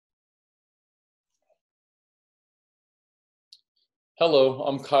Hello,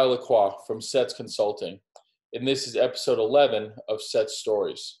 I'm Kyle Lacroix from Sets Consulting, and this is episode 11 of Sets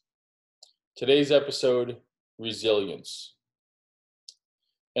Stories. Today's episode, Resilience.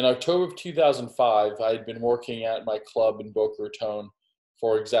 In October of 2005, I had been working at my club in Boca Raton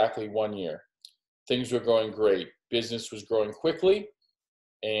for exactly 1 year. Things were going great. Business was growing quickly,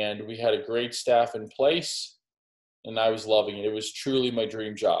 and we had a great staff in place, and I was loving it. It was truly my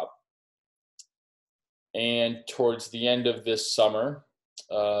dream job. And towards the end of this summer,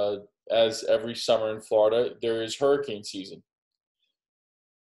 uh, as every summer in Florida, there is hurricane season.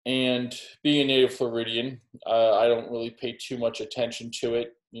 And being a native Floridian, I don't really pay too much attention to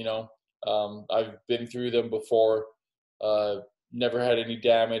it. I've been through them before. Uh, Never had any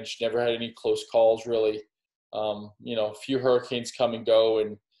damage, never had any close calls, really. A few hurricanes come and go,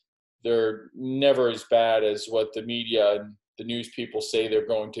 and they're never as bad as what the media and the news people say they're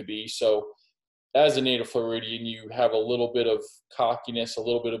going to be. So as a native Floridian, you have a little bit of cockiness, a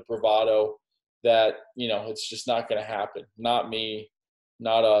little bit of bravado that, it's just not going to happen. Not me,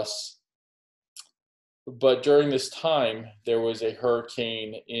 not us. But during this time, there was a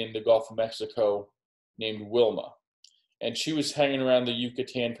hurricane in the Gulf of Mexico named Wilma, and she was hanging around the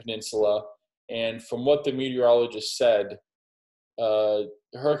Yucatan Peninsula. And from what the meteorologist said,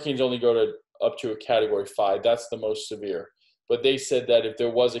 hurricanes only go up to a Category 5. That's the most severe. But they said that if there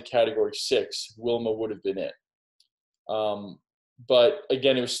was a Category 6, Wilma would have been it. But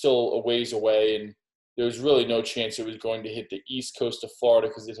again, it was still a ways away, and there was really no chance it was going to hit the east coast of Florida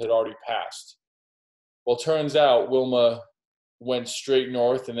because it had already passed. Well, it turns out Wilma went straight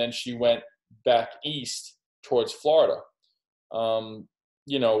north, and then she went back east towards Florida.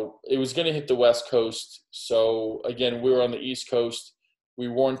 It was going to hit the west coast. So again, we were on the east coast. We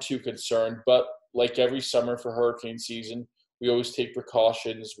weren't too concerned, but like every summer for hurricane season, we always take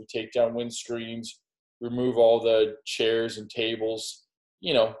precautions. We take down windscreens, remove all the chairs and tables.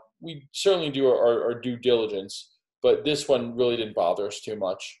 We certainly do our due diligence, but this one really didn't bother us too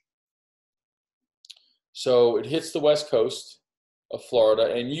much. So it hits the west coast of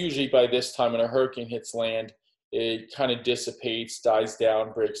Florida, and usually by this time when a hurricane hits land, it kind of dissipates, dies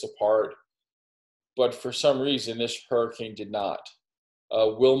down, breaks apart. But for some reason, this hurricane did not.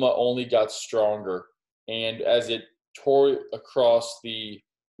 Wilma only got stronger, and as it tore across the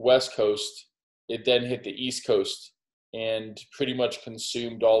west coast, it then hit the east coast and pretty much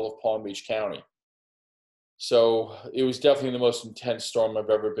consumed all of Palm Beach County. So it was definitely the most intense storm I've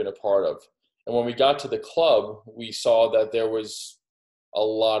ever been a part of. And when we got to the club, we saw that there was a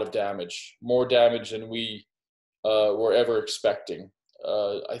lot of damage, more damage than we were ever expecting.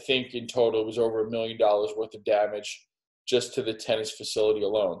 I think in total it was over $1 million worth of damage just to the tennis facility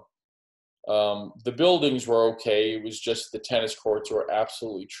alone. The buildings were okay. It was just the tennis courts were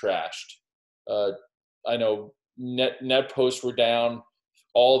absolutely trashed. I know net posts were down.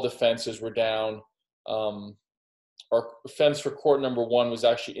 All the fences were down. Our fence for court number 1 was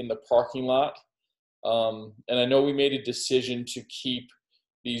actually in the parking lot. And I know we made a decision to keep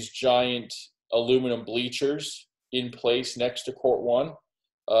these giant aluminum bleachers in place next to court 1,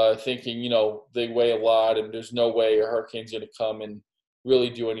 thinking, they weigh a lot and there's no way a hurricane's going to come and really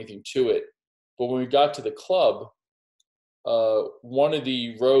do anything to it. But when we got to the club, one of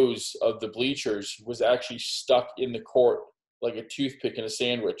the rows of the bleachers was actually stuck in the court like a toothpick in a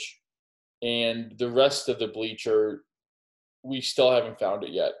sandwich. And the rest of the bleacher, we still haven't found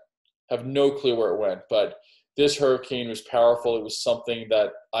it yet. Have no clue where it went. But this hurricane was powerful. It was something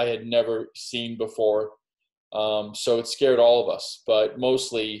that I had never seen before. So it scared all of us. But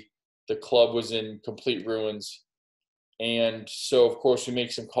mostly the club was in complete ruins. And so, of course, we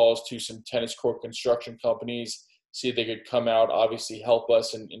make some calls to some tennis court construction companies, see if they could come out, obviously help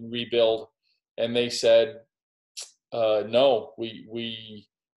us and rebuild. And they said, no, we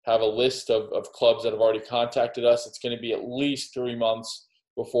have a list of clubs that have already contacted us. It's going to be at least 3 months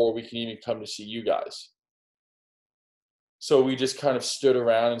before we can even come to see you guys. So we just kind of stood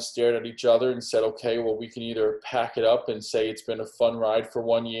around and stared at each other and said, okay, well, we can either pack it up and say it's been a fun ride for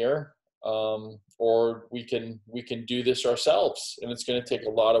 1 year, or we can do this ourselves. And it's going to take a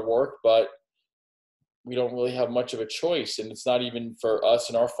lot of work, but we don't really have much of a choice. And it's not even for us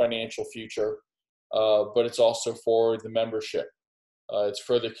and our financial future, but it's also for the membership. It's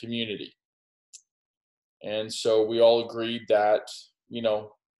for the community. And so we all agreed that,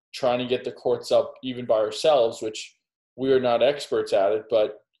 trying to get the courts up even by ourselves, which we are not experts at it,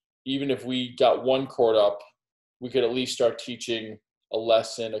 but even if we got one court up, we could at least start teaching a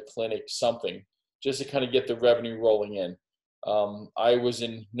lesson, a clinic, something, just to kind of get the revenue rolling in. I was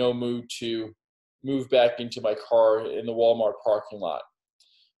in no mood to move back into my car in the Walmart parking lot.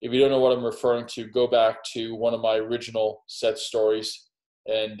 if you don't know what I'm referring to, go back to one of my original set stories,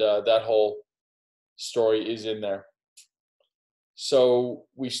 and that whole story is in there. So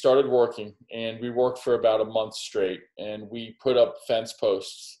we started working, and we worked for about a month straight, and we put up fence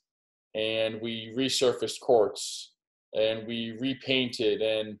posts, and we resurfaced courts, and we repainted,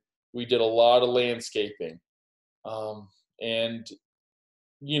 and we did a lot of landscaping. And,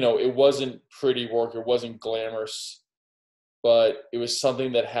 it wasn't pretty work. It wasn't glamorous, but it was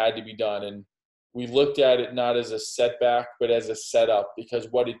something that had to be done. And we looked at it not as a setback, but as a setup, because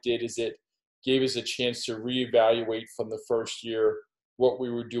what it did is it gave us a chance to reevaluate from the first year what we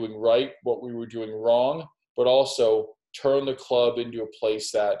were doing right, what we were doing wrong, but also turn the club into a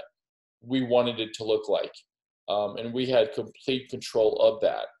place that we wanted it to look like. And we had complete control of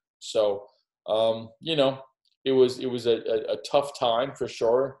that. So, it was a tough time for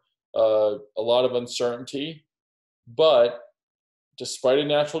sure, a lot of uncertainty, but despite a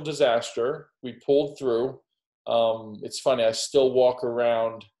natural disaster, we pulled through. It's funny, I still walk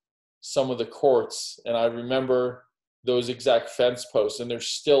around some of the courts, and I remember those exact fence posts, and they're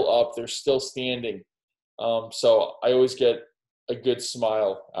still up, they're still standing. So I always get a good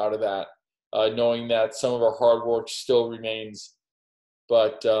smile out of that, knowing that some of our hard work still remains.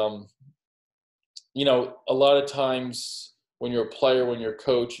 But, a lot of times when you're a player, when you're a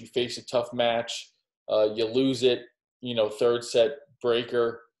coach, you face a tough match, you lose it, third set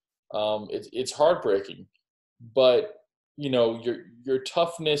breaker. It's heartbreaking, but your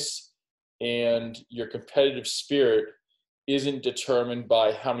toughness and your competitive spirit isn't determined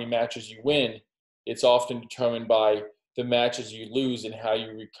by how many matches you win. It's often determined by the matches you lose and how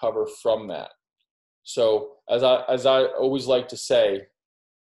you recover from that. So as I always like to say,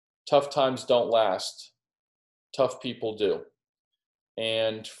 tough times don't last. Tough people do.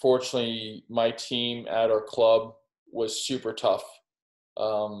 And fortunately, my team at our club was super tough.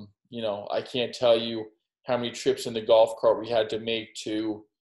 I can't tell you how many trips in the golf cart we had to make to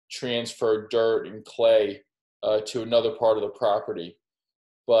transfer dirt and clay to another part of the property.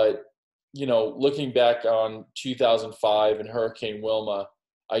 But, looking back on 2005 and Hurricane Wilma,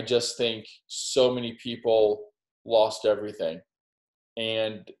 I just think so many people lost everything.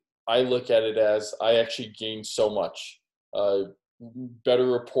 And I look at it as I actually gained so much.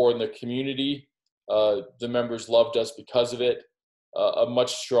 Better rapport in the community. The members loved us because of it. A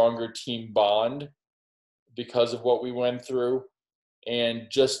much stronger team bond because of what we went through, and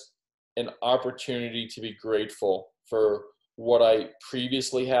just an opportunity to be grateful for what I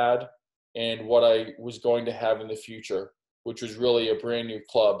previously had and what I was going to have in the future, which was really a brand new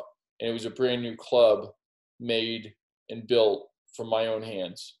club. And it was a brand new club made and built from my own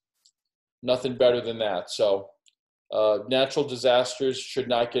hands. Nothing better than that. So natural disasters should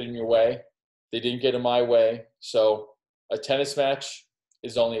not get in your way. They didn't get in my way. So a tennis match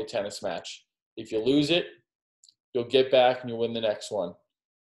is only a tennis match. If you lose it, you'll get back and you'll win the next one.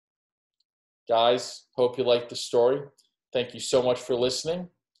 Guys, hope you liked the story. Thank you so much for listening.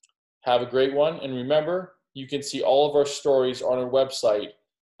 Have a great one. And remember, you can see all of our stories on our website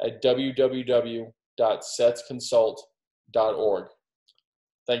at www.setsconsult.org.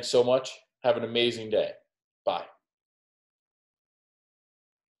 Thanks so much. Have an amazing day. Bye.